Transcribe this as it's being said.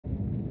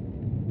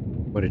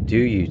What it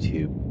do,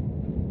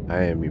 YouTube?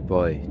 I am your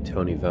boy,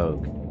 Tony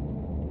Vogue,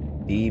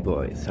 the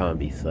boy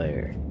zombie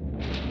slayer,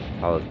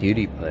 Call of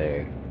Duty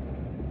player,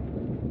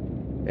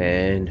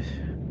 and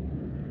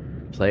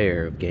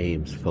player of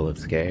games full of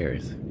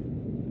scares.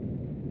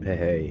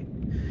 Hey,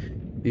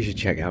 you should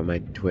check out my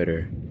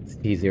Twitter. It's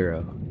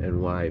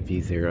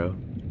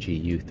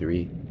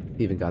T0NYV0GU3.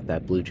 Even got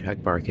that blue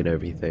check mark and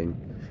everything.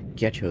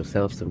 Get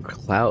yourself some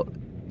clout.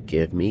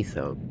 Give me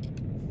some.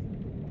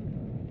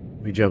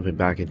 We jumping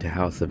back into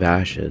House of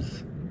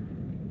Ashes.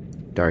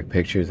 Dark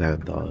Pictures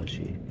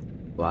Anthology.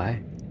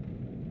 Why?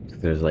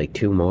 There's like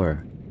 2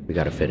 more. We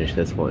gotta finish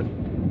this one.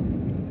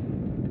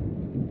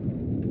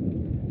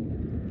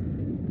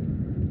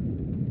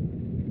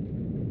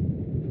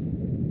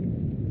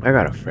 I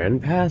got a friend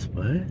pass?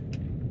 What?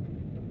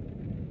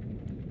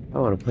 I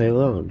wanna play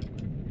alone.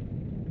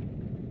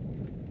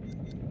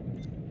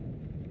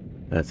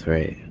 That's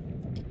right.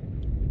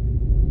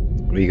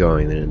 We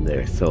going in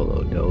there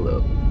solo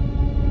dolo.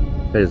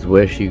 I just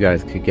wish you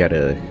guys could get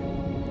a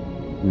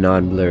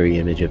non-blurry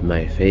image of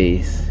my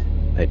face.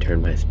 I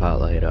turned my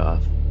spotlight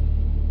off,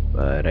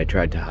 but I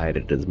tried to hide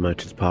it as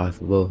much as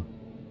possible.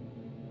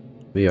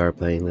 We are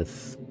playing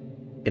this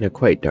in a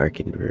quite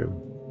darkened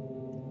room.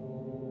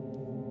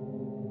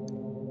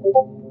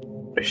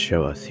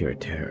 Show us your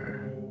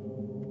terror.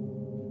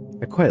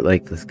 I quite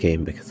like this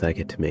game because I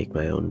get to make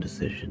my own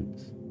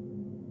decisions.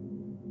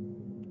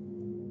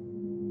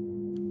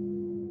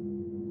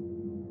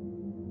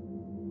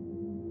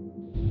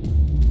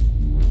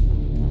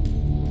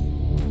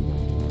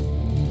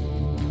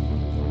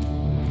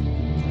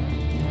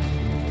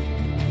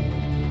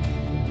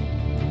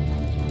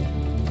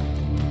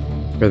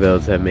 For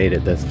those that made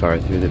it this far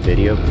through the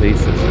video, please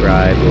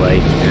subscribe,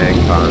 like, and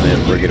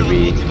comment. We're going to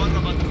be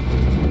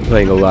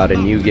playing a lot of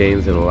new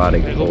games and a lot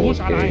of old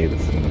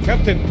games.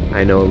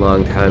 I know a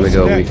long time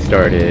ago we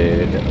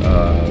started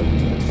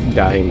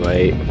Dying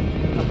Light.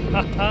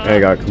 I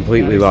got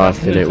completely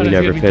lost in it. We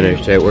never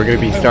finished it. We're going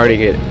to be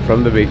starting it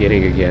from the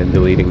beginning again,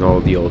 deleting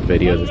all the old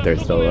videos if they're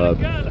still up.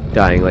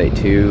 Dying Light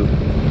 2.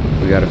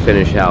 We got to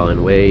finish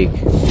Alan Wake.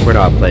 We're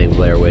not playing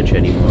Blair Witch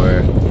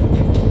anymore.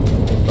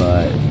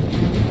 But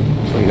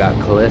we got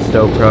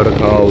Callisto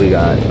Protocol, we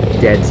got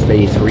Dead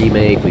Space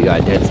Remake, we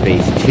got Dead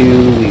Space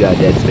 2, we got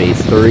Dead Space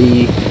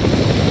 3,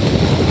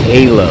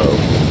 Halo,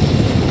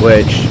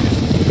 which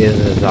is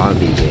a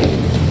zombie game.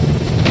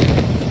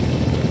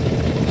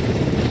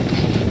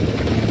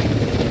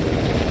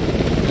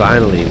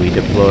 Finally, we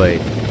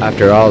deployed.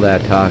 After all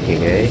that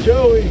talking, eh?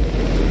 Joey!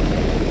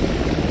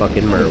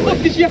 Fucking Merwin. What the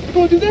fuck did you have to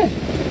go do that?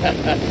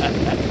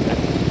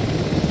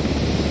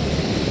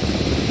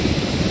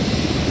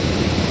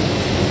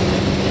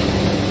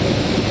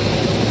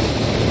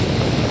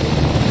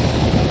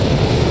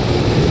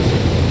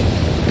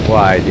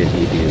 Why did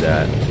he do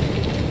that?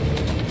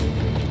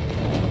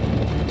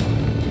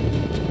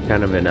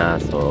 Kind of an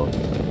asshole.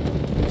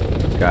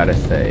 Gotta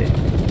say.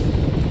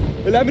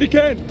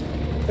 الأمريكان!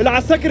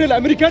 العساكر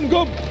الأمريكان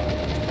جم!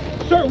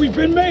 Sir, we've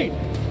been made!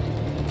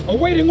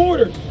 Awaiting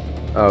orders!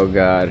 Oh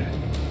god.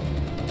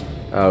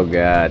 Oh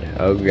god.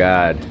 Oh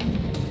god.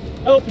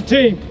 Alpha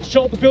team,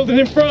 assault the building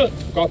in front!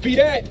 Copy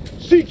that!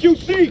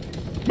 CQC!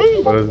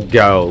 Move! Let's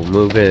go.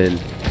 Move in.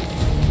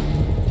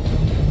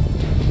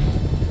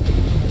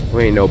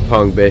 We ain't no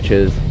punk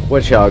bitches.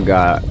 What y'all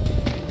got?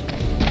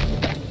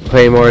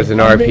 Claymores and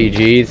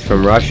RPGs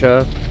from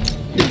Russia?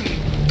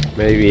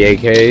 Maybe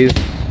AKs?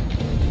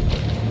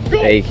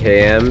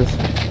 AKMs?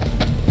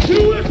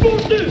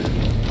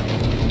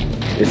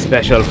 The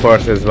Special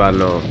Forces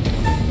Vano.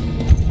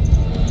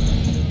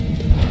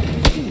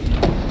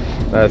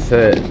 That's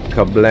it.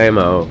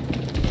 Kablamo.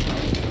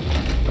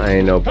 I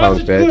ain't no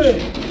punk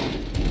bitch.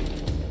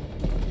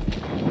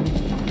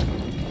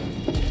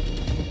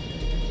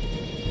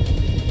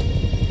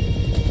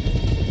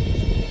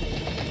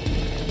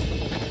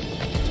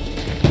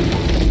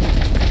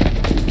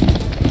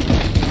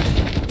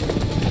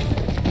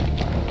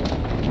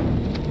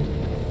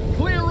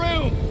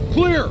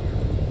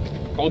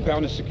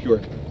 Compound is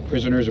secure.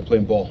 Prisoners are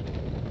playing ball.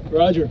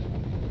 Roger.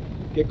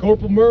 Get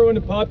Corporal Merwin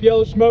to pop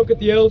yellow smoke at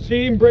the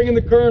LC and bring in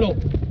the Colonel.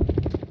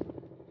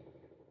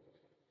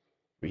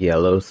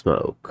 Yellow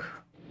smoke.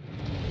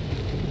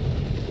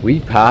 We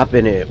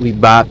popping it. We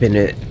bopping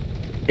it.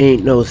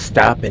 Ain't no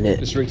stopping it.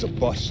 This raid's a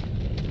bust.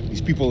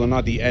 These people are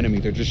not the enemy.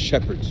 They're just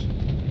shepherds.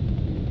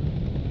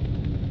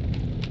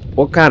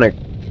 What kind of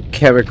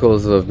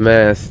chemicals of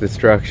mass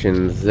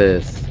destruction is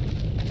this?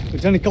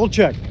 Lieutenant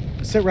Kolchak,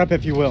 a sit rep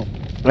if you will.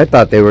 I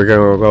thought they were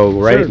gonna go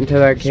right Sir, into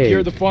that cave.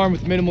 Secure the farm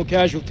with minimal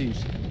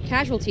casualties.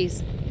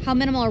 Casualties? How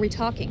minimal are we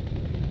talking?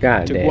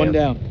 God Took damn. one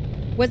down.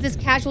 Was this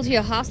casualty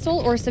a hostile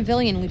or a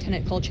civilian,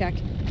 Lieutenant Kolchak?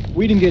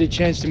 We didn't get a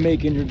chance to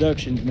make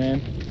introductions,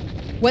 ma'am.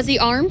 Was he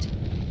armed?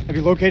 Have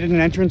you located an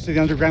entrance to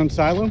the underground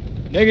silo?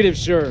 Negative,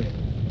 sir.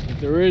 If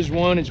there is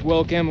one, it's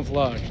well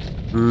camouflaged.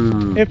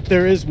 If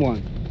there is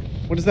one.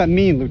 What does that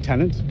mean,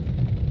 Lieutenant?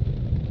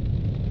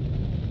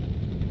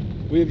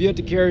 We have yet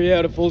to carry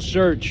out a full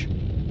search.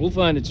 We'll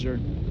find it, sir.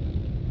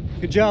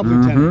 Good job,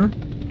 Lieutenant.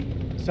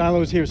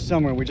 Silo's here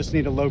somewhere. We just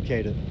need to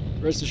locate it.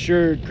 Rest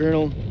assured,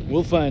 Colonel,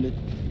 we'll find it.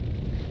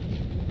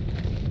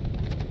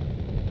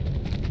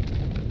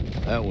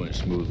 That went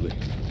smoothly.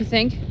 You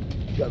think?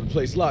 Got the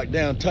place locked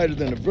down tighter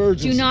than a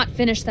virgin. Do not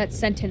finish that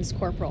sentence,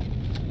 Corporal.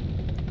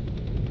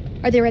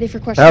 Are they ready for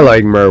questions? I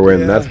like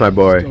Merwin. Yeah, That's my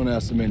boy. Don't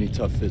ask them any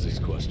tough physics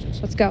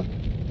questions. Let's go.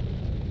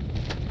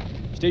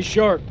 Stay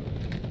sharp.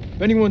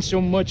 If anyone so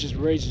much as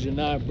raises an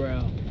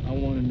eyebrow, I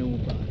want to know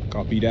about it.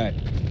 Copy that.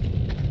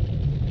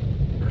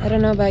 I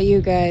don't know about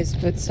you guys,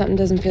 but something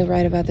doesn't feel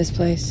right about this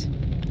place.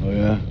 Oh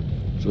yeah?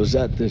 So is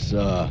that this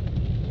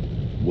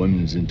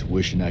women's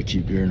intuition I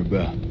keep hearing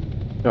about?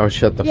 Oh,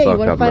 shut the Yeah, fuck you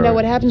want up, to find out Merwin.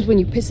 what happens when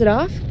you piss it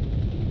off?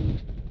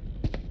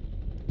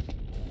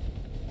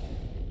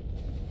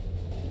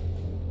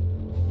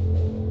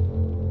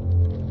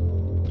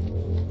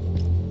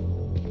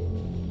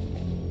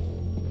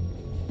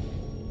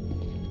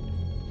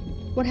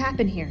 What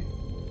happened here?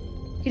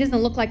 He doesn't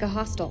look like a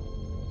hostile.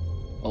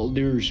 All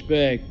due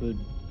respect, but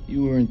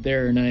you weren't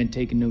there and I ain't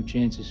taking no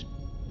chances.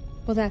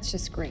 Well, that's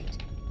just great.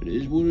 It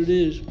is what it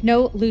is.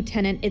 No,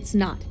 Lieutenant, it's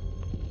not.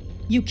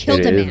 You killed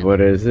a It is man. what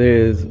it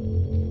is.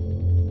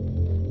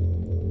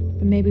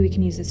 But maybe we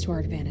can use this to our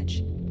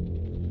advantage.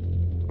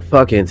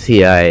 Fucking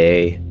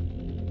CIA.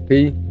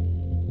 See?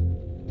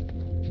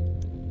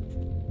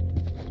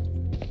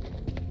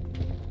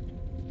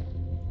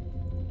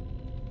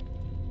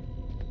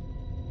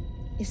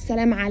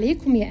 السلام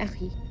عليكم يا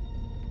أخي.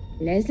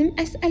 لازم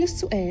أسأل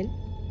السؤال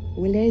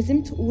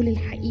ولازم تقول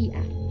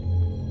الحقيقة.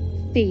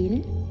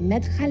 فين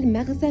مدخل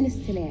مخزن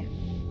السلاح؟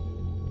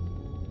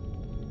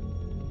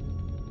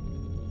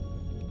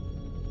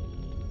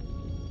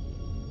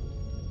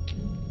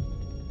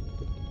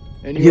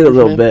 Get a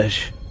little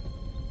bish.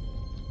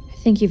 I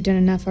think you've done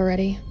enough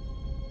already,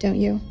 don't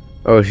you?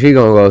 Oh, she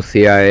gonna go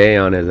CIA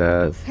on his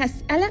ass.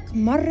 هسألك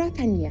مرة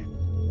تانية.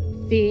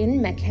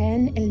 فين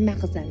مكان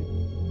المخزن؟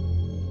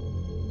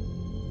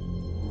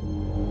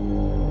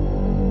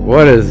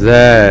 What is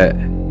that?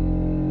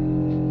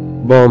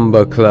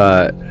 Bomba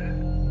clot.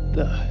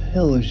 The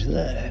hell is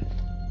that?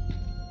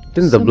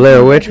 Didn't the Some Blair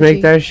kind of Witch make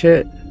energy. that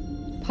shit?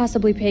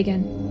 Possibly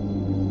pagan.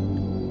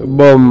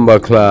 Bomba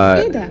إيه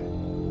clot. ده؟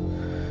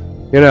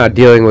 You're not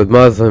dealing with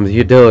Muslims,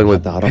 you're dealing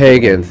with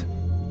pagans.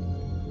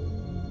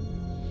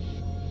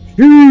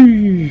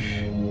 Sheesh.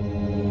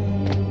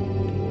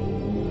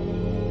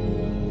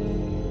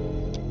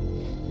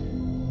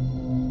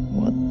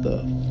 What the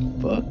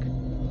fuck?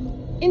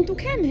 انتوا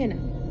كام هنا؟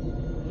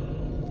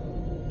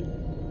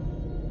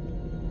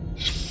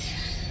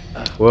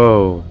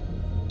 Whoa.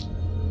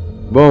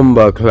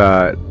 Bomba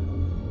clot.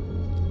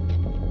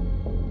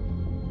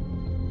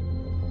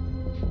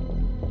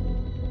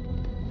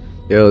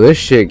 Yo, this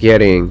shit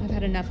getting... I've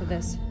had enough of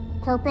this.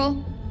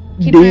 Corporal,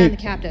 keep an eye on the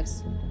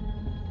captives.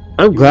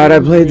 I'm glad I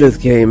played this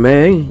game,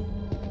 man.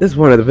 This is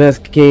one of the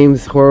best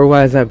games,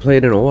 horror-wise, I've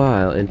played in a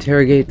while.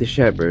 Interrogate the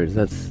shepherds.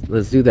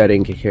 Let's do that,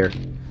 Inca here.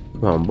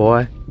 Come on,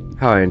 boy.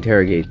 How I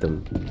interrogate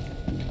them.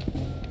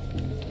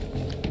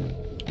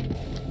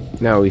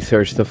 Now we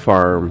search the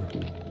farm.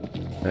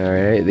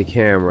 Alright, the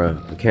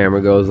camera. The camera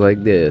goes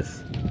like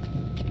this.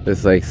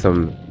 It's like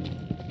some...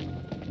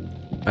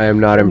 I am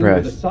not The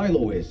impressed.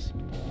 silo is.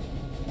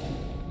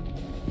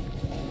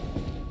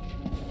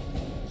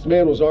 This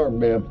man was armed,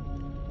 ma'am.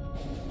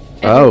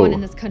 Everyone Oh.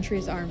 in this country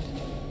is armed.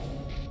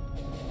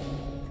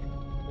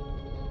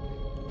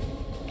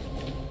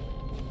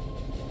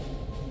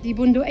 دي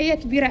بندقية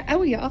كبيرة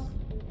قوي يا أخ.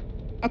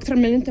 أكتر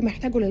من اللي أنت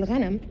محتاجه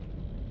للغنم.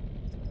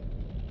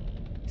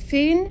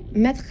 فين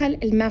مدخل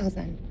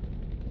المخزن؟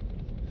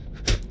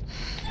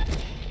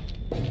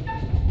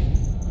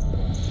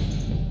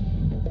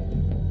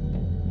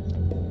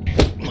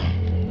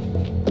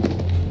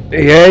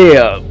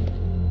 Yeah.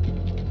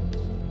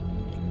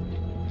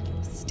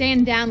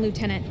 Stand down,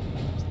 Lieutenant.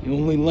 The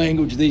only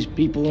language these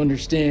people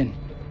understand.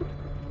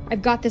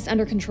 I've got this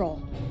under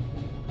control.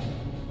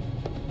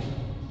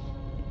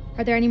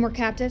 Are there any more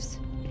captives?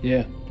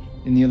 Yeah,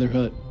 in the other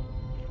hut.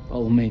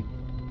 Follow me.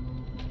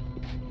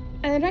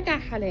 أنا راجع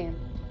حاليا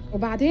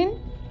وبعدين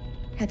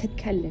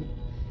هتتكلم.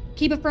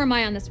 Keep a firm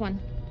eye on this one.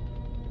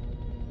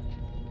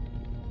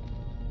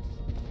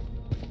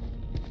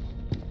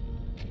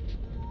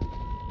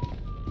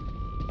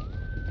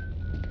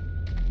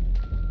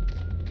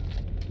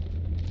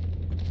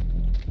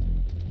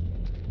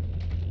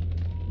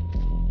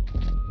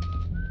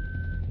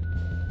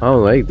 I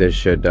don't like this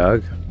shit,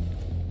 dog.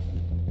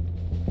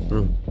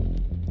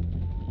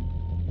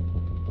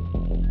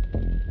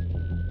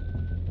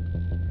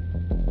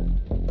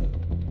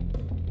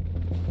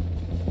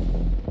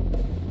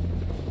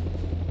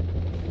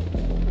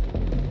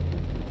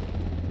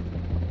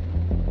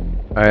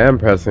 I am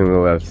pressing the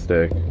left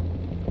stick.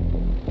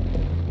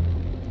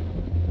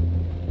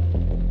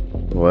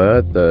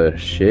 What the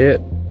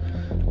shit?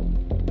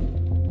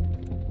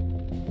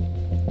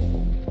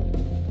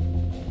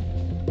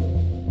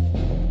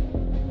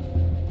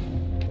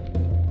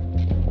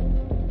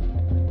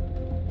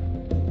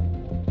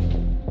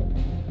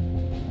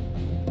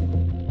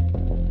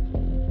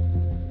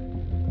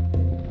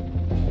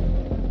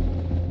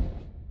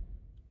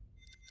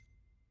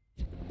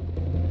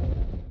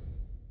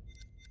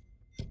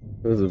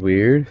 This is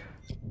weird.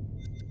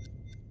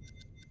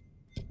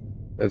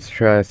 Let's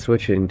try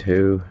switching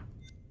to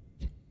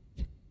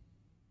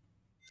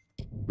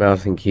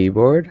mouse and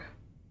keyboard.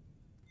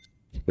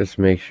 Just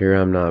make sure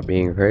I'm not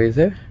being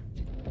crazy.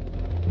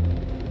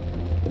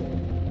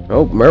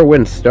 Oh,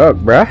 Merwin's stuck,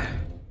 bruh.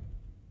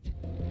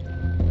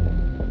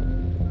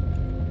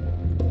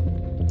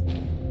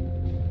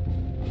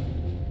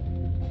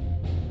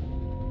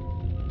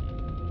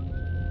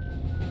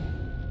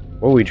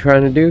 What are we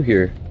trying to do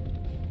here?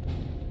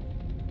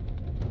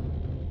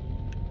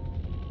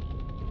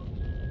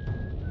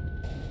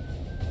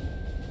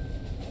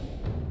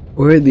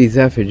 Where are these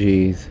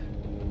effigies?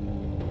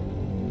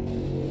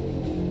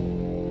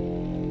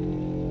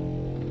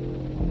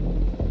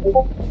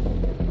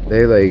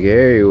 They like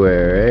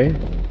everywhere, eh?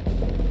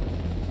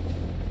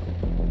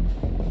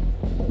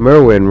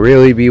 Merwin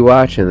really be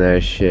watching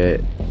that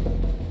shit.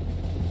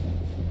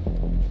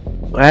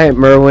 Alright,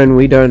 Merwin,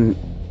 we done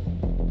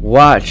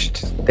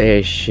watched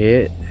that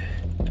shit.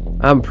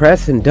 I'm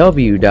pressing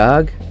W,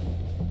 dog.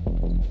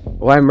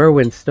 Why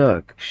Merwin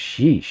stuck?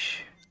 Sheesh.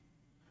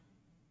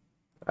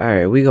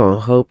 Alright, we gonna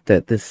hope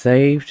that this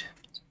saved.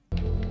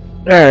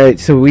 Alright,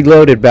 so we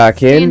loaded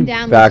back in,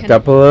 backed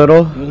up a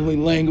little. The only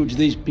language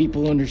these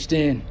people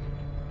understand.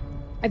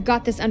 I've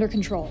got this under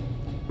control.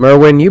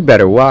 Merwin, you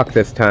better walk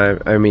this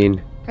time. I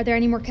mean... Are there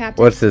any more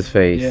captives? What's his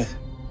face? Yeah,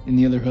 in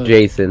the other hood.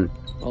 Jason.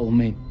 Follow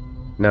me.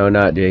 No,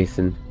 not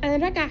Jason. أنا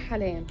راجع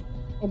حاليا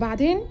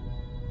وبعدين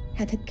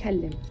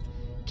هتتكلم.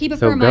 Keep a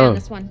So firm eye go. on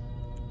this one.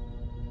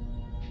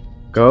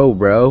 Go,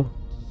 bro.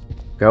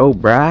 Go,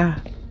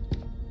 brah.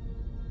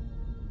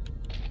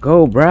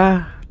 Go,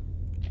 brah.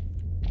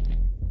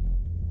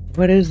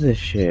 What is this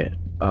shit?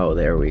 Oh,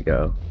 there we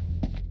go.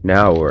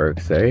 Now it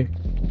works, eh?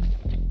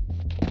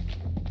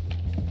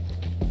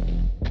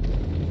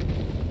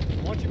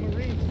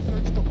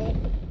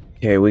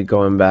 Okay, we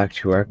going back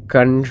to our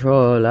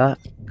controller.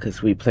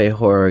 Because we play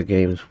horror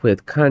games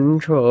with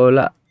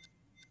controller.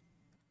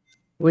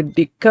 With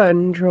the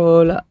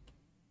controller.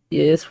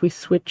 Yes, we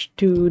switch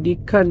to the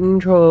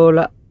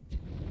controller.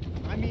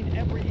 I mean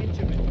every inch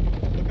of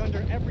it. Look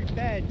under every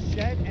bed,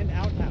 shed, and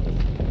outhouse.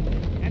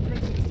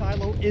 Entrance to the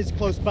silo is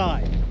close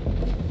by.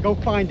 Go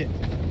find it.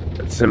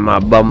 It's in my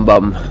bum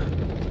bum.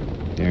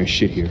 There's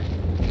shit here.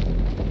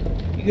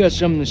 You got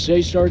something to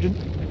say, Sergeant?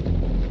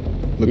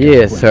 Look Yeah, at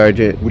the ground.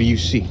 Sergeant. What do you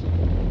see?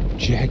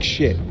 Jack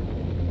shit.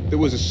 There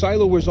was a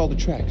silo, where's all the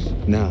tracks?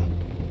 Nah.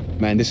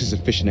 Man, this is a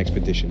fishing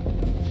expedition.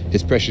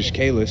 His precious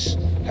Kalis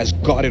has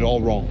got it all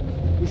wrong.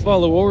 We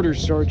follow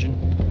orders, Sergeant.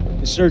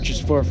 The search is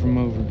far from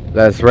over.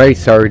 That's right,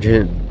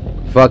 Sergeant.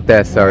 Fuck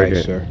that,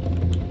 Sergeant. All right, sir.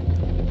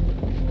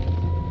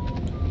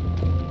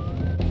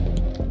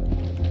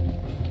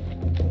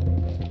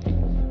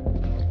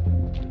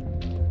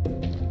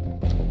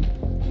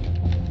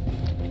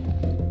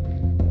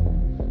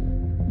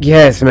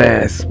 Gas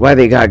mask. Why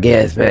they got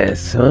gas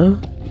masks, huh?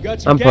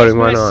 I'm putting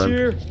one on.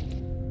 Here.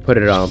 Put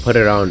it on, put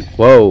it on.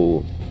 Whoa.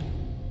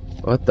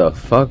 What the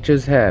fuck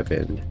just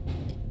happened?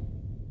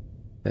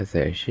 That's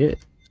that shit.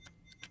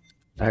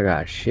 I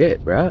got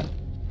shit, bruh.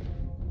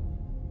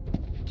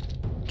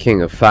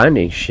 King of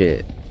finding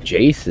shit.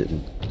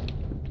 Jason.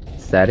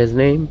 Is that his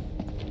name?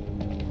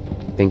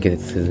 I think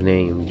it's his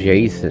name.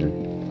 Jason.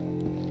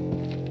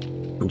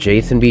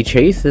 Jason be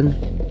chasing.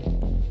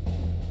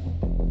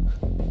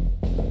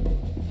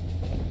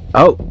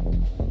 Oh.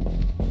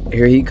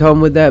 Here he come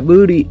with that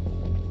booty.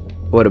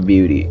 What a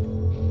beauty.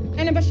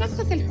 أنا بشخص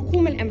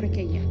الحكومة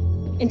الأمريكية.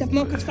 أنت في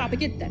موقف صعب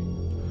جدا.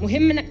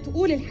 مهم إنك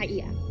تقول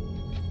الحقيقة.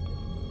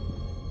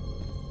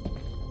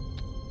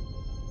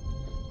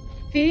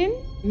 فين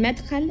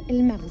مدخل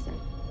المخزن؟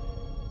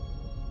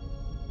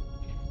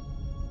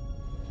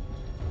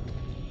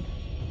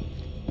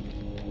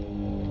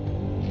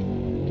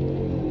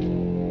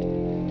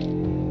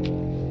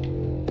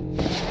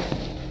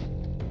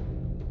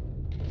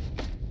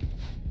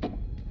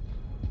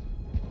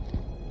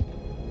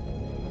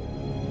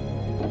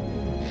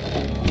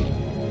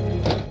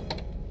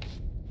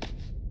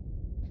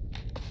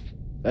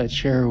 That's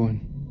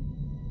heroin.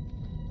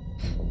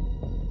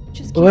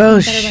 Just keep Well,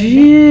 getting better right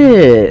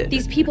now. shit.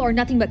 These people are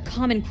nothing but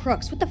common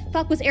crooks. What the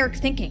fuck was Eric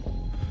thinking?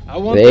 I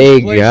want They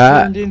this place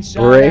got turned inside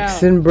bricks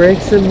out. and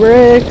bricks and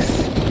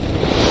bricks.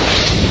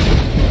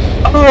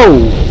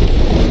 Oh!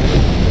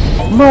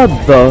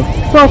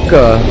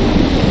 Motherfucker!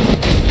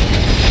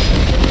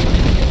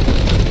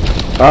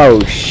 Oh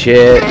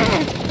shit.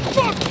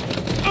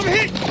 I'm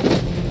hit.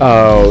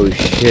 Oh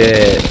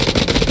shit.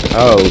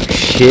 Oh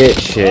shit.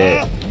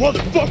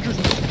 Motherfuckers.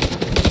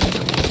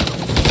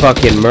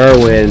 Fucking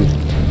Merwin.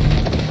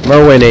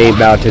 Merwin ain't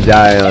about to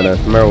die on us.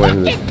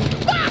 Merwin.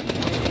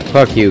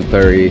 Fuck you,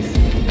 Clarice.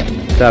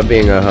 Stop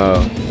being a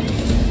hoe.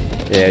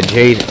 Yeah,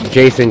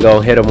 Jason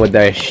gon' hit him with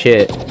that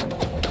shit.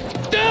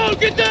 Down,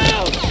 get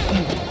down.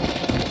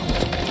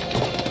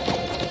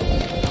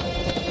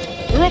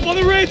 They're up on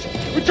the ridge.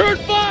 Return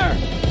fire.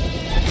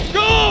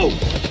 Go.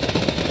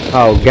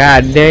 Oh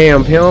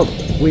goddamn, pimp.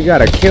 We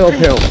gotta kill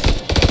pimp.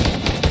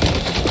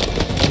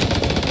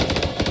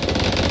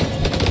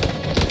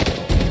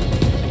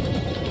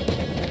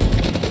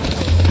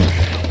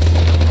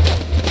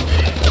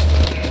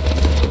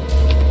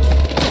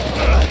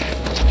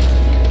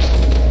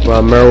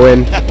 Well,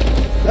 Merwin.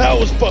 That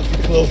was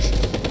fucking close.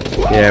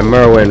 Yeah,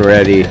 Merwin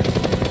ready.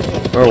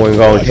 Merwin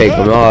gonna take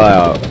them all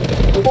out.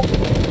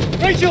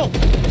 Rachel!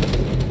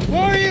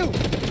 Where are you?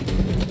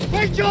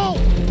 Rachel!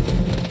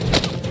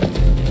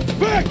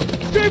 Back!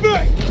 Stay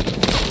back!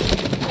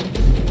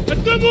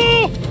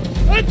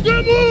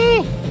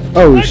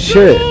 Oh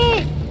shit.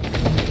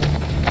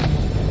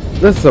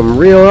 That's some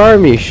real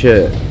army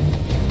shit.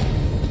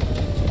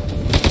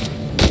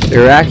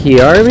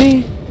 Iraqi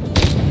army?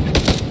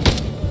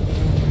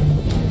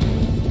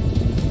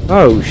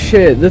 Oh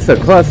shit, this is a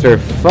cluster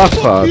fuck.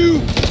 Fuck you!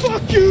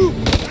 Fuck you!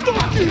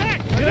 Fuck you!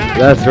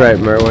 That's right,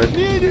 Merwin.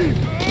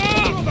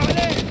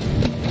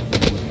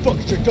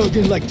 Fuckers are dug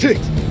in like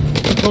ticks.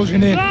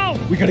 Closing in.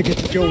 We gotta get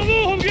to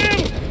Joey.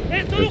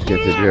 Let's get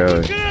to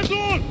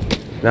Joey.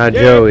 Not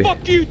Joey.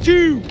 Fuck you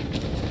too!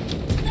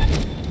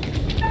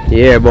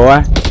 Yeah,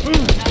 boy.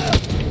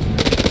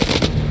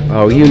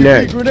 Oh, you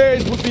next.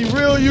 Grenades would be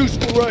real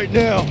useful right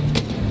now.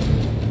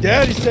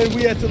 Daddy said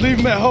we had to leave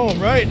them at home,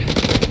 right?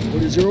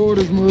 What is your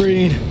orders,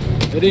 Marine?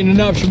 That ain't an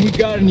option we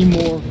got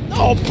anymore.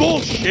 Oh,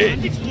 bullshit!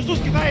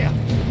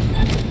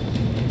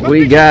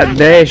 We got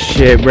that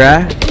shit,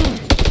 bruh.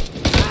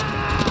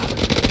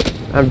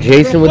 I'm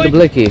Jason with the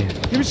blicky.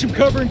 Give me some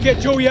cover and get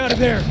Joey out of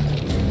there.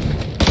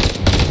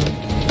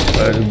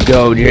 Let's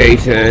go,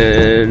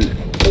 Jason.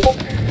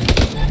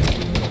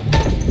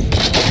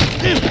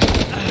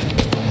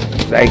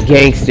 That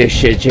gangster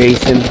shit,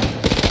 Jason.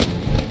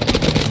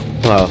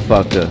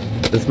 Motherfucker.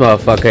 This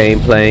motherfucker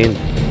ain't playing.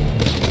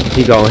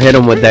 He gonna hit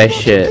him with that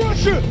shit.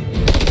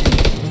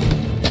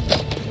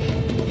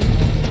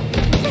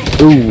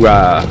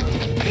 Hoorah.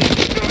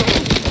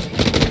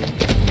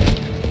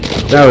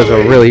 That was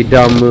a really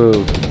dumb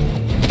move.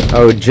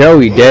 Oh,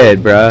 Joey dead,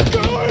 bruh.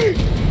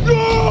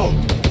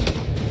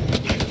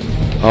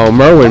 Oh,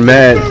 Merwin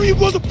mad. You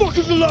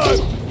motherfuckers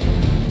alive!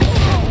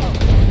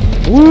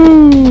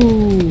 Woo!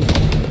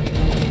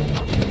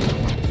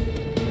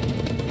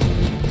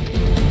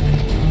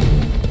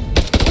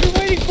 What are you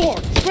waiting for?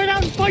 Spread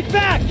out and fight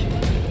back!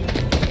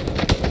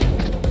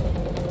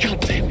 God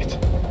damn it.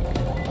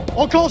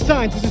 All call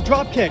signs, this is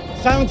Dropkick.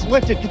 Silence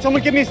lifted. Can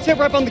someone give me a sit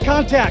rep on the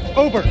contact?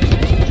 Over.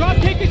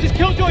 Dropkick, this is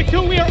Killjoy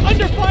 2. We are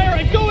under fire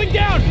and going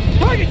down.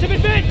 Targets have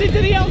advanced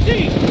into the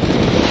LZ.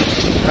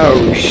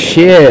 Oh,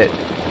 shit.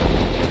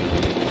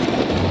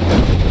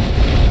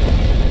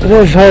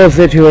 This whole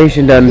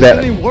situation done better.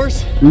 Is it any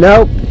worse?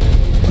 Nope.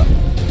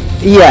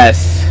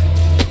 Yes.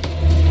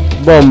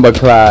 Bomba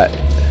clot.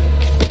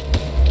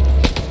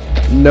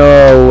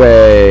 No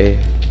way.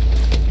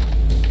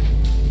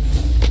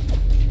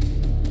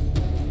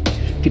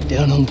 Get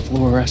down on the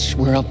floor, I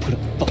swear I'll put a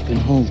fucking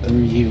hole through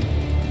you.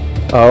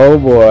 Oh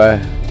boy.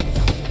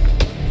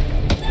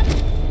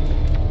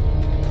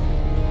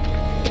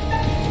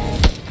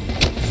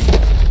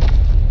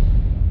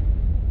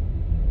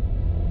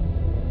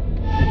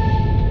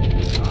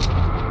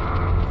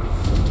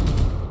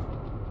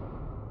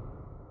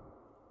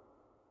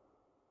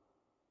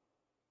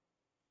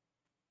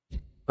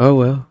 Oh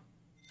well.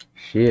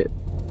 Shit.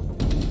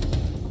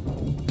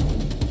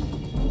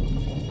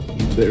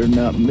 You better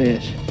not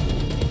miss.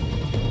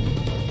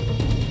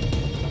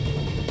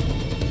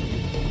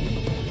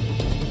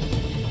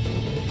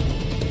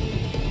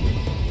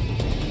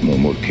 No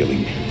more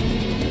killing.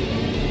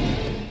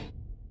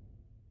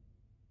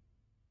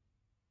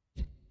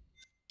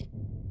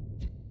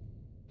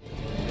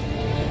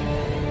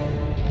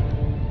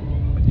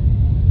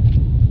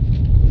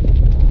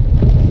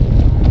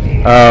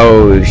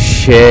 Oh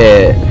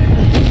shit.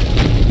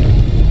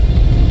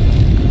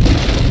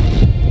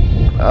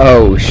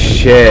 Oh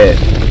shit.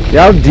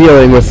 Y'all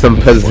dealing with some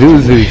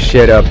Pazuzu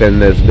shit up in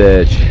this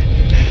bitch.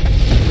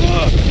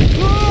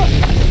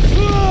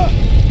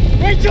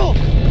 Rachel!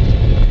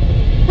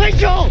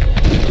 Rachel!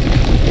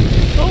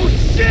 Oh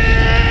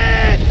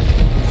shit!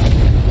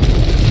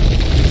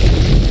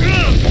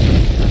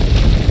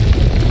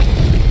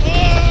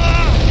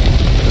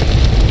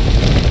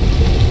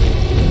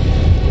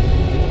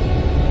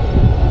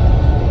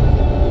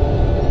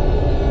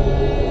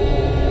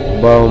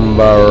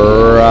 Bomba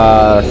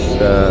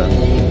Rasta.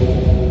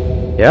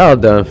 Y'all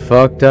done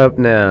fucked up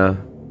now.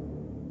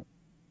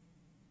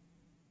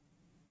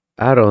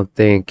 I don't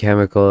think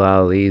Chemical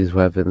Ali's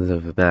weapons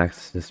of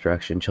mass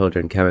destruction,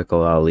 Children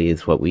Chemical Ali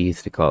is what we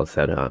used to call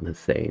Saddam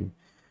Hussein.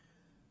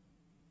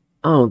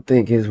 I don't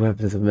think his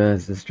weapons of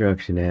mass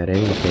destruction had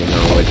anything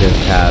on what just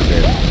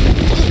happened.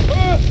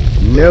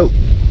 Nope.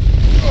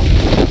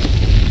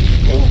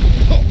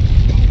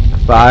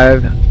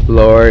 5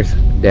 floors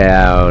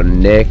down,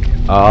 Nick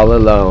all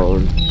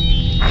alone.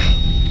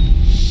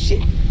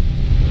 Shit.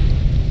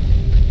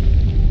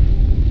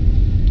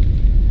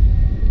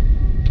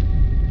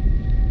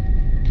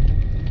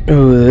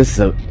 Oh,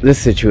 this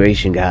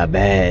situation got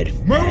bad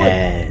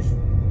fast.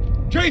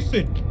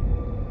 Jason!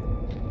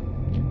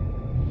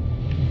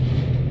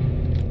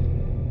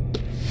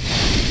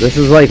 This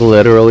is like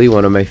literally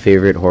one of my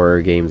favorite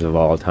horror games of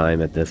all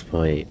time at this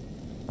point.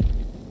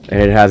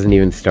 And it hasn't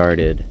even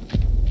started.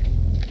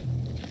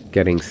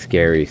 Getting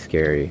scary.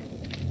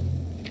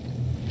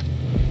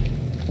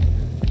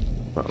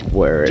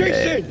 Where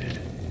is it?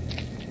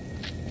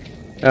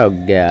 Oh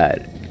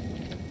God.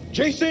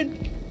 Jason!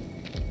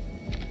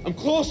 I'm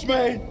close,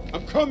 man.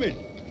 I'm coming.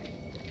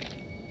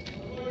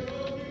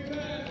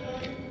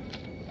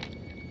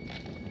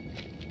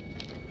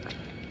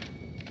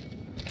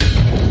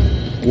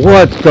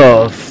 What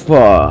the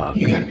fuck?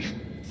 You gotta be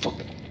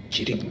fucking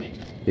kidding me.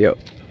 Yo,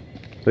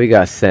 we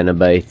got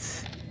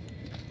Cenobites.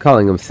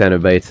 Calling them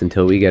Cenobites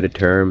until we get a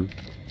term.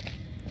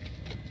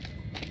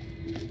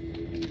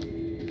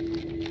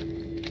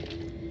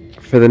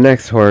 For the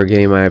next horror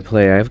game I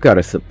play, I've got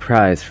a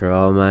surprise for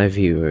all my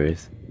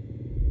viewers.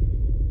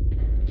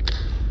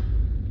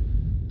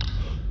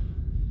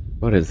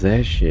 What is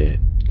that shit?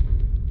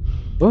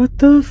 What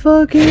the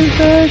fuck is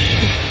that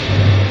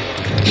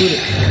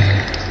shit?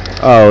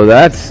 Oh,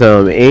 that's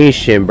some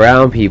Asian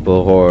brown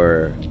people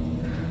horror.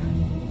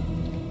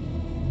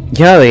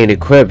 Y'all ain't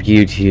equipped,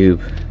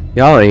 YouTube.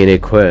 Y'all ain't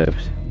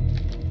equipped.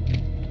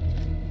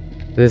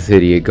 This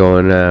idiot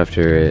going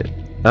after it.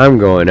 I'm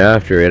going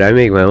after it. I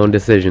make my own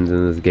decisions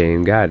in this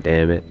game. God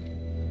damn it.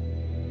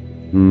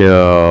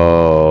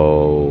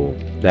 No.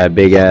 That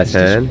big ass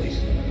hand?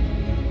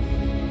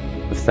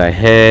 That's the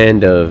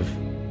hand of...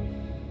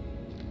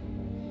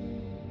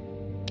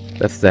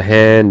 That's the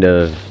hand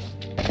of...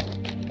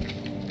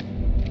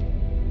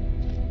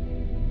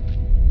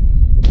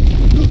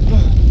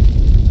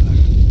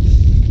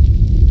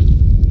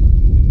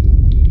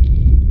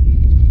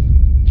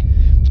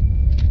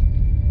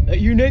 That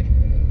you, Nick?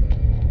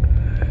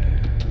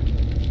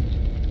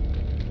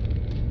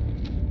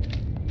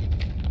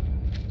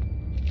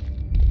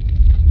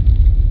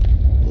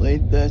 Well,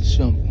 ain't that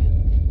something?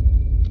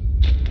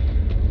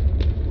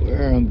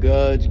 Where on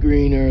God's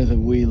green earth have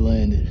we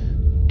landed?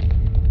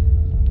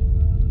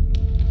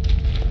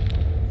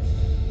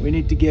 We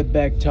need to get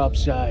back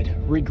topside.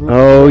 Regroup.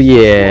 Oh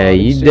yeah,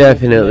 you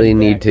definitely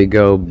need to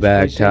go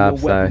back This place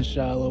ain't a weapon topside.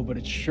 silo, but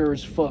it's sure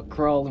as fuck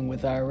crawling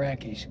with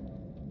Iraqis.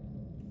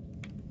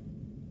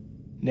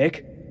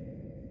 Nick?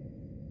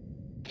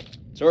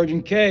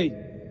 Sergeant K,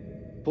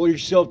 pull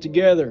yourself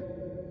together.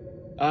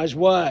 Eyes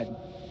wide.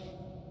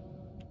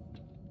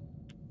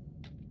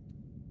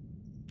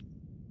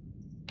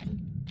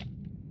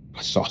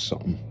 I saw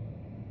something.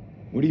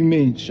 What do you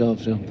mean, saw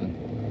something?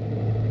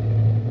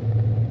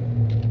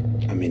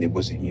 I mean, it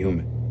wasn't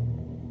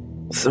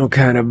human. Some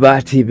kind of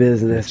bati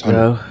business,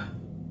 bro.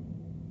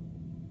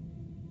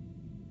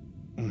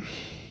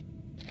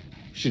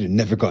 Should have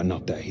never gotten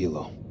up that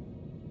helo.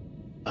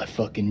 I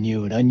fucking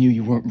knew it. I knew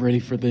you weren't ready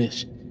for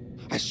this.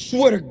 I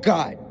swear to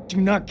God. Do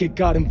not get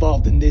God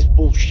involved in this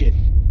bullshit.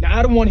 Now,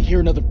 I don't want to hear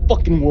another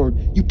fucking word.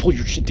 You pull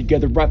your shit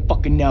together right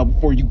fucking now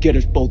before you get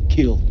us both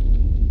killed.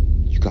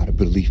 You gotta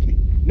believe me.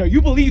 No,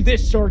 you believe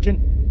this, Sergeant.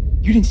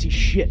 You didn't see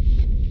shit.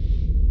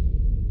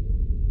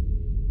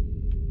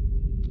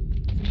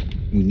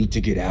 We need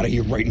to get out of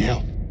here right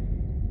now.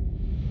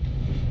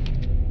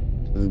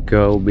 Let's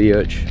go,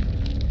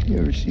 bitch. You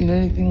ever seen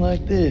anything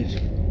like this?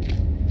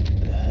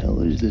 What the hell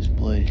is this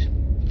place?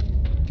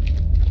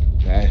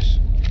 Pass.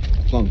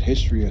 I flunked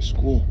history at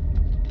school.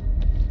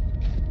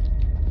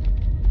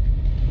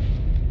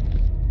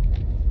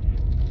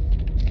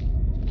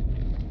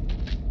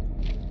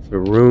 It's a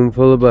room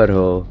full of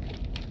butthole.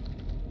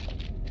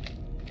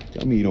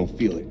 Tell me you don't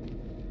feel it.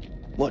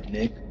 What,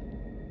 Nick?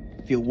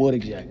 Feel what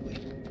exactly?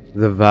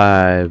 The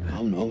vibe. I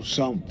don't know,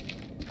 some.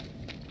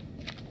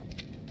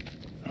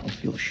 I don't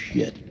feel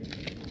shit.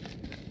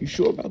 You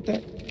sure about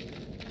that?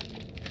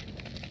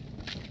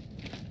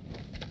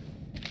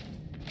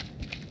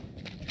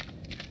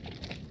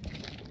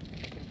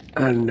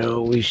 I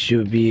know we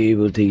should be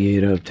able to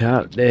get up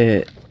top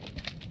there.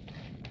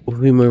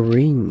 We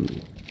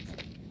Marines.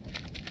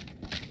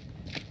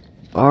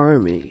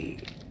 Army.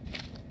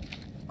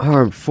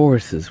 Armed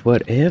forces,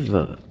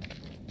 whatever.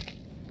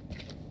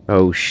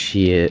 Oh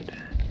shit.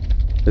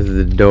 This is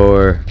the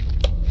door.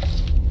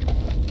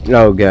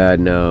 Oh god,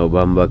 no,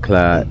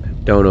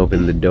 Bumbaclot. Don't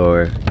open the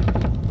door.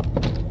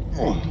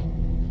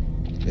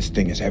 This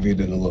thing is heavier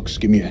than it looks.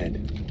 Give me a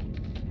hand.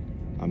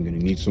 I'm gonna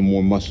need some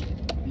more muscle.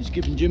 You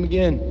skipping Jim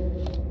again?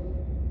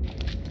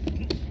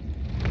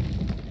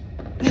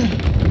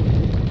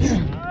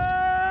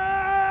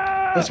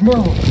 That's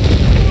Merwin.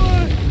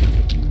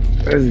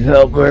 Let's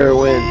help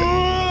Merwin.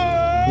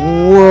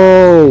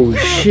 Whoa,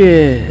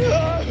 shit.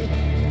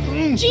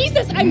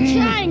 Jesus, I'm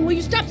trying. Will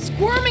you stop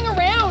squirming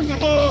around?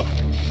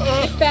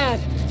 It's bad.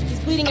 He's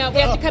bleeding out.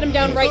 We have to cut him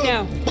down right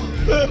now.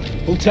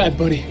 Hold tight,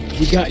 buddy.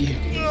 We got you.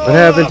 What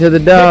happened to the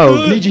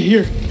dog? Need you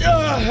here.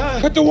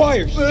 Cut the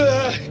wires.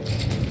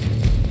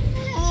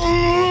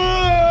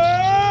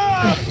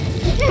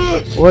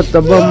 What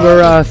the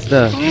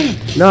bumbarasta?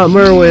 Not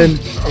Merwin.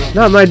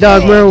 Not my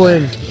dog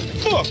Merwin.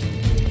 Oh,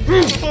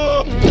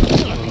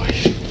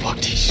 he's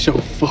fucked. He's so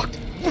fucked.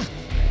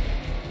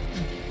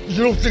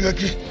 You don't think I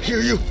can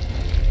hear you?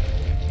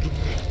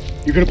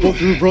 You're gonna pull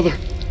through, brother.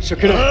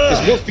 Suck it up.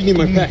 There's morphine in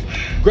my pack.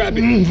 Grab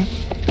it.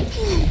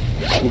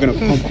 We're gonna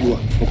pump you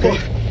up, okay?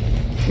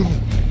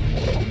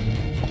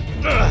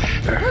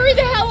 Hurry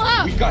the hell up!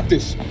 up! We got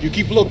this. You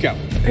keep lookout.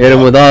 Hit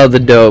him with all the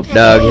dope,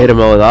 dog. Hit him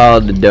with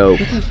all the dope.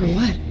 Look out for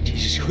what?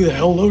 Jesus, who the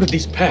hell loaded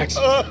these packs?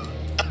 What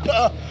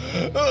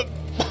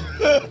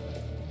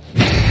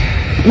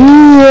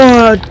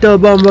the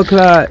bumper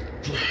clot?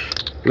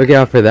 Look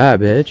out for that,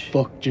 bitch.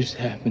 Fuck just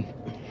happened?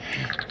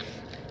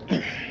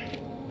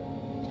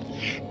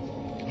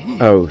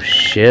 Oh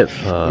shit,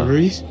 fuck.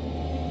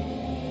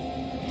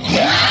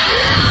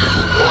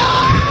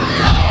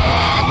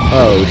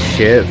 Oh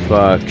shit,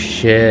 fuck,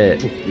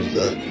 shit.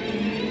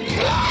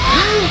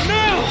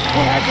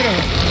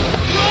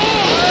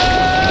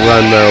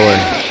 Run, Merwin.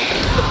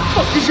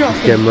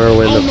 Get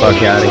Merwin the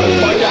fuck out of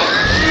here.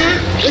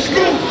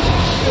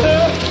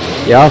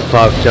 Y'all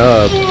fucked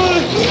up.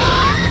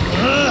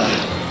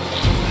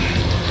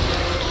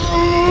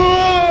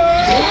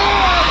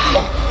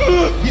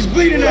 He's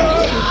bleeding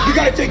out. You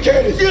gotta take care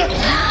of this.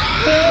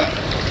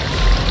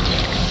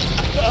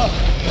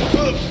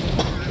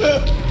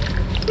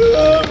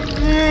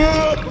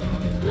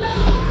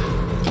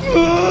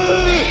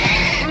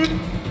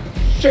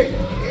 Shit.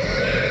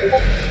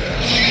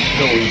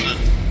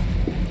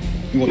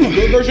 You want the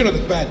good version or the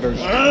bad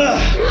version?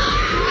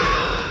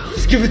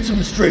 Just give it to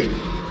me straight.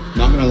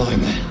 Not gonna lie,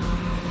 man.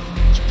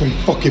 It's pretty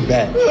fucking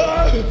bad.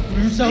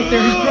 Who's out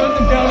there? He's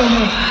running down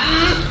on us.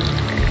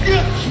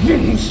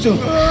 Still.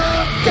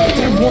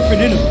 Goddamn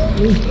warping in him.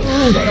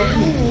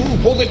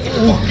 Hold it the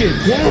fuck in.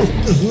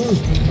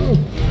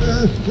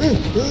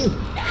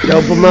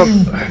 Dope him up.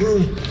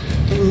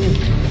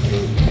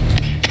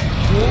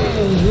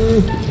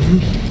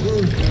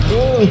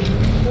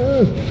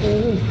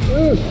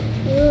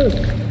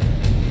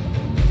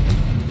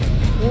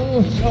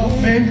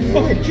 Oh man, you're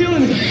fucking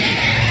killing me.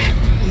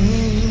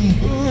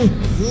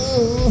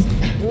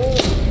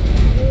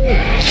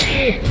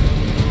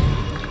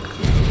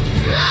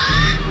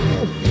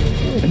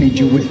 I need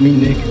you with me,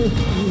 Nick.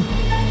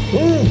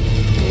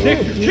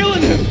 Nick, you're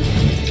killing him!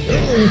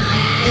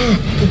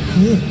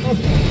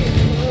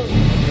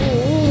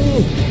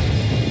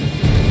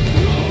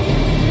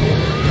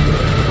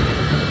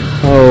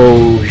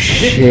 Oh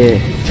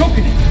shit. Nick,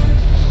 choking him!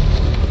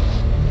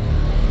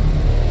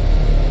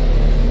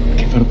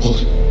 Can't find a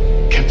pulse.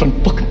 Can't find a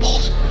fucking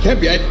pulse. Can't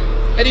be. I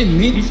didn't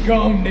mean. He's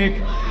gone,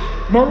 Nick.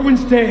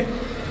 Merwin's dead.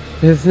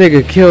 This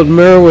nigga killed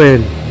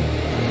Merwin.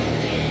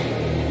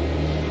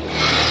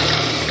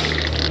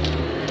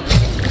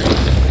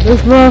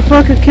 This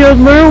motherfucker killed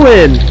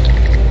Merwin.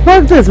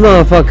 Fuck this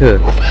motherfucker.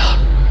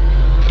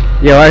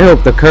 Yo, I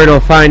hope the colonel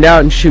find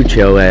out and shoot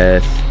your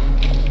ass.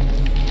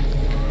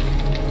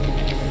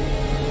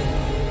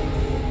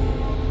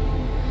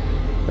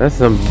 That's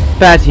some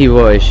batty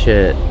boy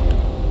shit.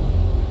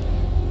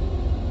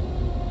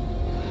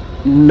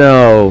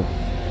 No.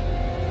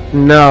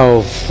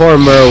 No. Poor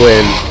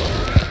Merwin.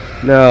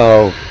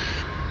 No.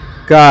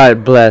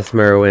 God bless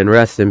Merwin.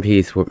 Rest in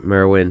peace,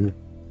 Merwin.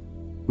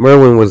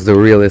 Merwin was the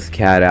realest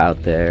cat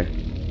out there.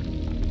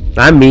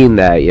 I mean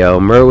that, yo.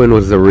 Merwin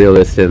was the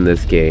realest in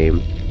this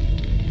game.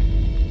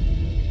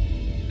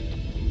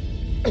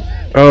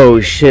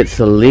 Oh shit,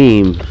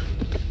 Salim.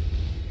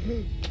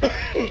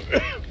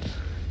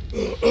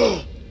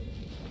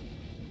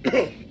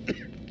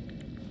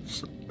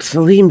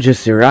 Salim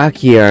just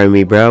Iraqi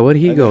army, bro. What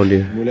he gonna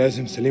do?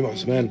 ملازم سليم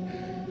عثمان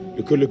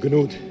لكل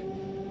الجنود.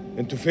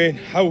 انتوا فين؟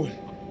 حول.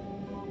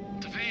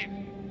 انت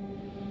فين؟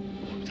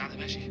 بتاع ده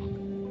ماشي.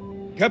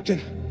 كابتن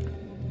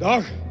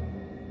دار.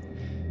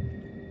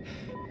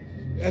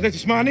 قادر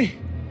تسمعني؟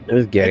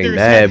 It's getting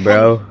bad,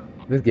 bro.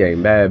 It's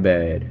getting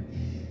bad.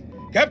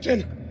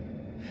 Captain.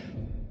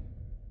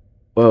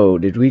 Whoa,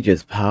 did we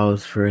just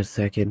pause for a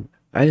second?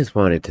 I just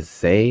wanted to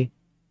say,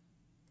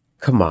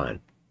 come on.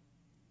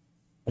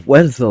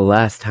 When's the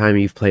last time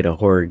you've played a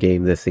horror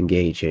game this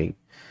engaging?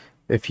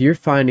 If you're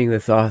finding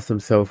this awesome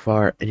so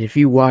far, and if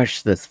you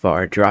watched this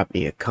far, drop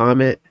me a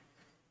comment.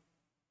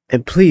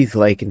 And please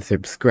like and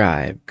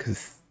subscribe,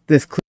 because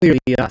this clearly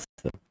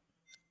awesome.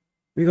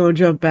 We're gonna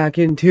jump back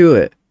into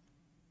it.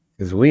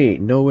 Because we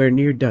ain't nowhere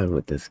near done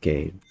with this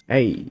game.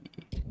 Hey.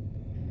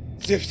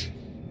 Zift.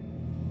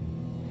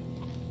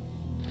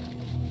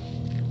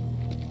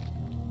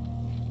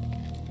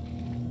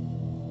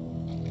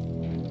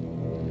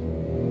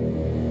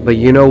 But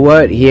you know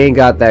what? He ain't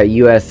got that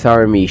U.S.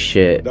 Army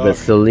shit. But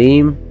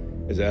Salim,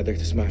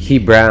 he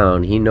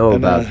brown. He know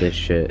about this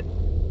shit.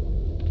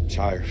 مش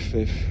عارف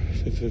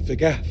في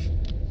جهف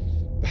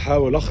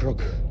بحاول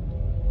أخرج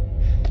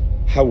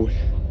حول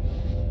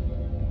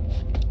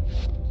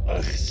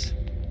أخس.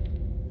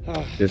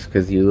 Just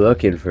because you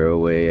looking for a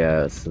way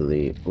out,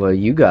 Salim. Well,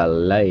 you got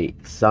light,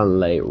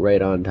 sunlight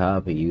right on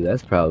top of you.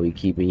 That's probably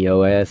keeping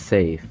your ass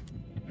safe.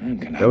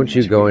 Don't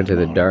you go into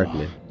the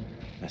darkness.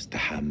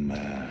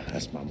 استحمى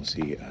اسمع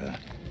موسيقى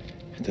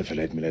احتفل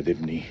عيد ميلاد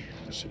ابني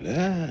بس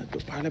لا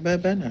دق على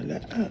بابنا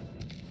لا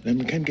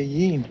لما كان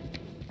جايين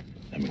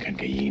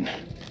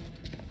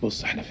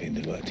بص احنا فين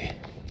دلوقتي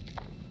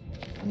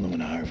والله ما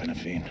انا عارف انا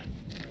فين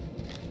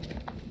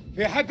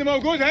في حد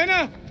موجود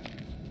هنا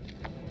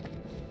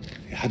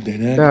في حد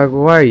هناك Dog,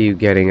 why are you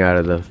getting out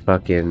of the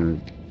fucking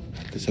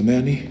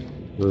تسمعني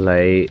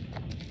light?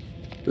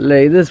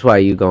 Like, this why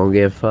you gonna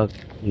get fucked.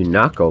 You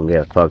not gonna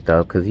get fucked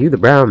up, cause you the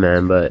brown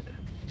man, but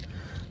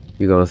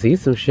you gonna see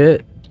some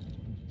shit.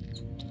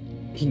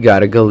 He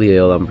got a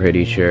Galil, I'm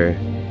pretty sure.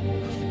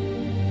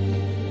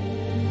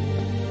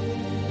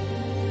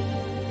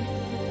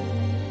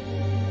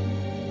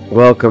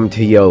 Welcome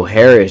to your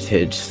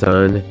heritage,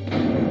 son.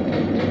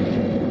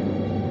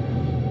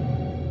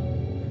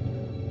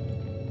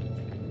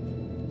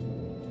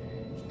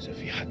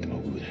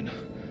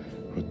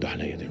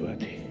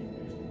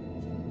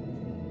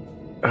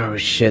 Oh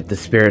shit, the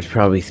spirits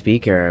probably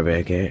speak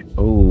Arabic, eh?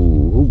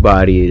 Oh, who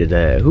bodied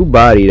that? Who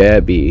bodied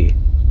that be?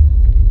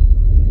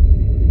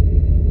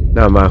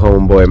 Not my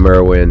homeboy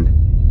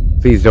Merwin.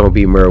 Please don't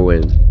be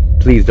Merwin.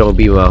 Please don't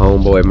be my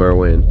homeboy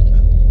Merwin.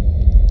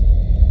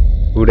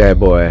 Who that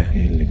boy?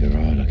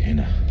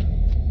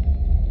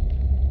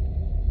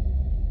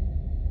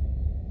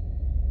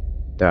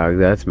 Dog,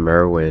 that's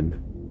Merwin.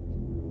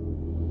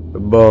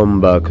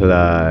 Bomba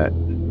clot.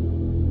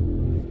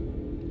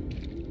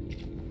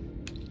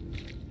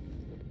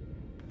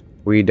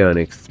 We done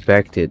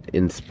inspected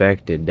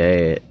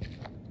that.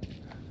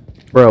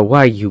 Bro,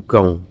 why you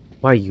gon'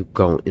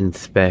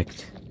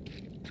 inspect?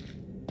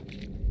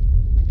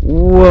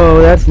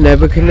 Whoa, that's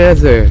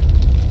Nebuchadnezzar.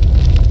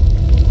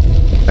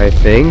 I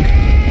think.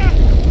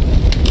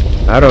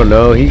 I don't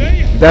know,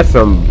 that's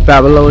some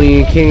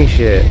Babylonian king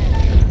shit.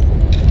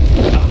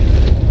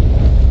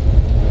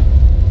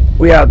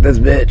 We out this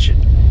bitch.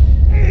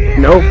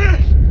 Nope.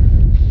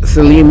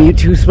 Salim, you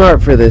too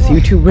smart for this.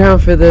 You too brown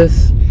for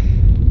this.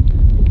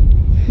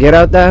 Get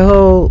out that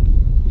hole.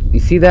 You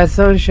see that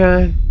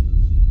sunshine?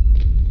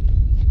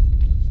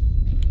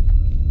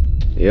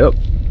 Yep.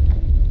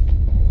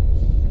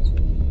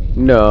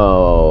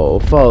 No,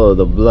 follow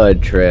the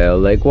blood trail.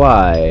 Like,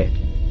 why?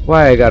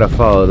 Why I gotta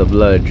follow the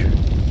blood trail?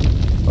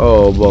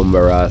 Oh,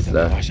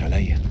 Bombarasta.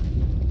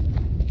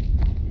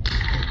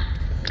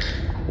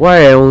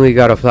 Why I only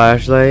got a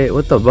flashlight?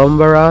 What the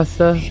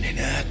Bombarasta?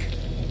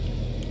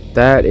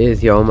 That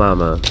is your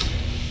mama.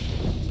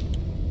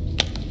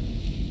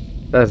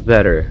 That's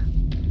better.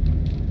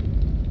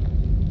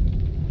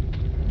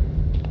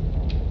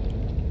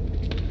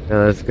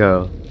 Now let's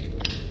go.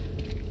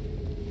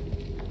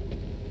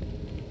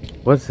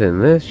 What's in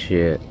this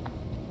shit?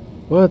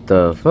 What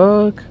the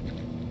fuck?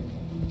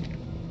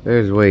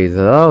 There's ways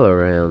all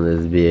around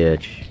this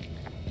bitch.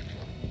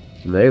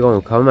 They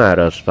gonna come at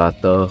us,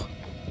 Fato.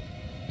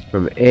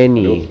 From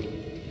any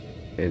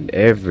and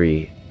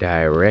every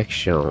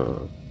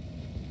direction.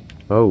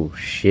 Oh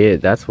shit,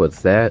 that's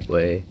what's that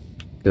way.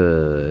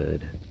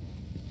 Good.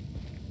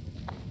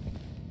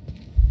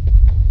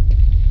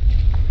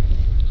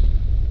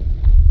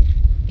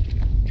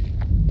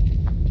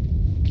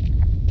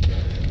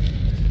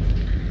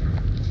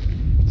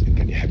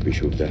 كان يحب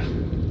يشوف ده.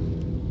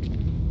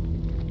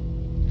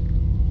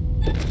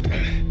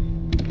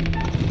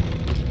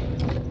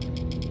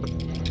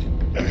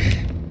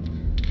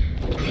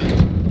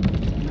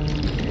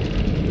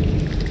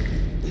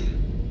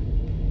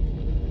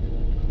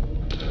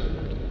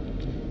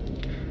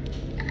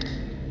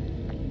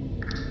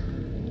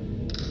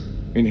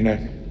 مين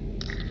هناك؟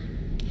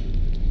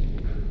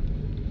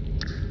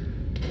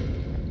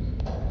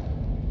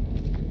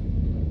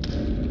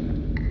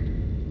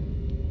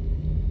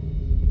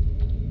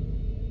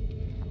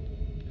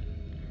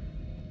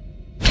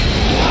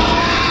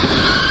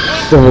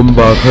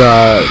 Bomba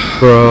clock,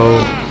 bro.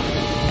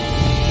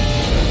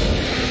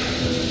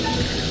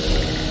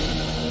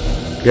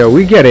 Yo,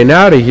 we getting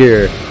out of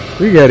here.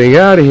 We getting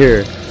out of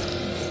here.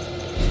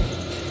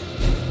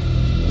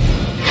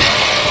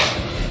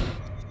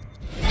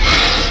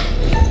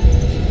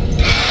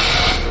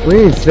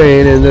 We ain't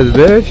staying in this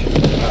bitch.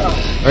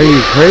 Are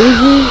you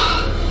crazy?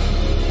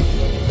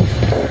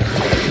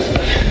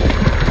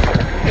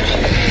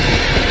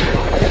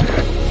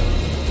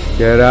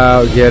 Get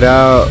out, get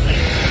out.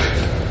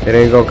 It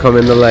ain't gonna come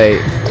in the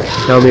light.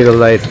 Tell me the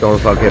light's gonna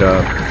fuck it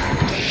up.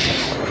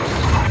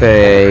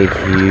 Thank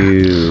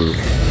you.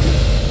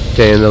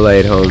 Stay in the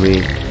light,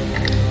 homie.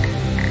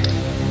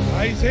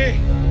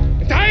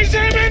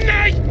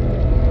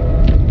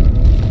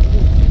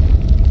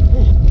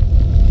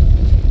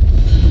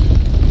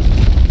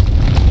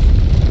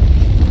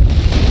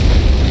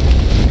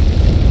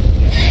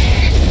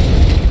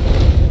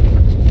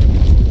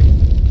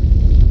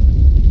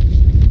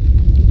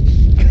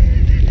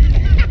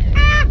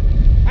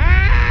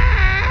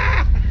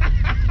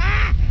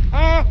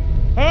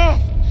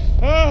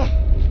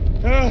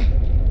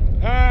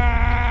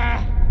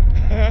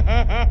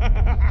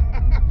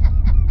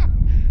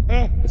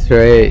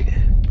 Right,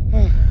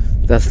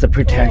 that's the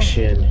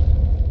protection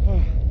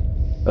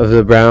of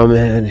the brown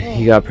man.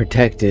 He got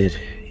protected.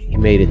 He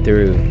made it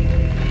through.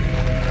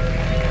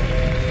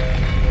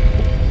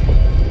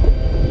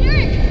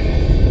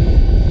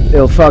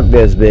 Yo, fuck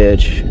this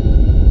bitch.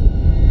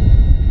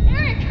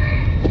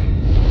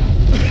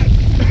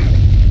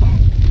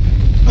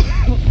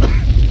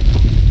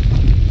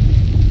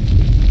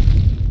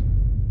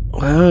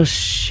 Well,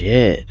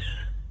 shit.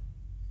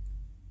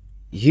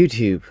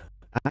 YouTube.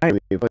 I'm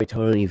your boy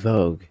Tony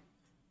Vogue.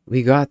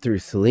 We got through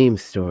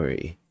Salim's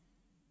story.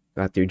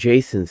 Got through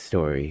Jason's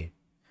story.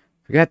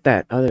 Forgot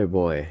that other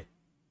boy.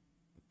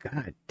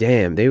 God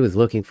damn, they was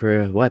looking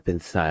for a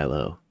weapons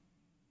silo.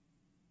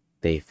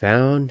 They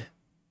found...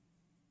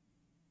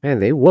 Man,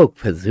 they woke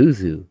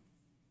Pazuzu.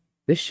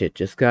 This shit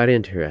just got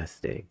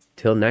interesting.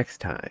 Till next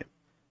time.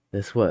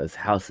 This was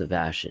House of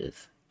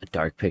Ashes, a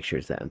Dark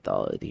Pictures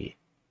anthology.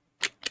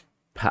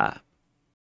 Pop.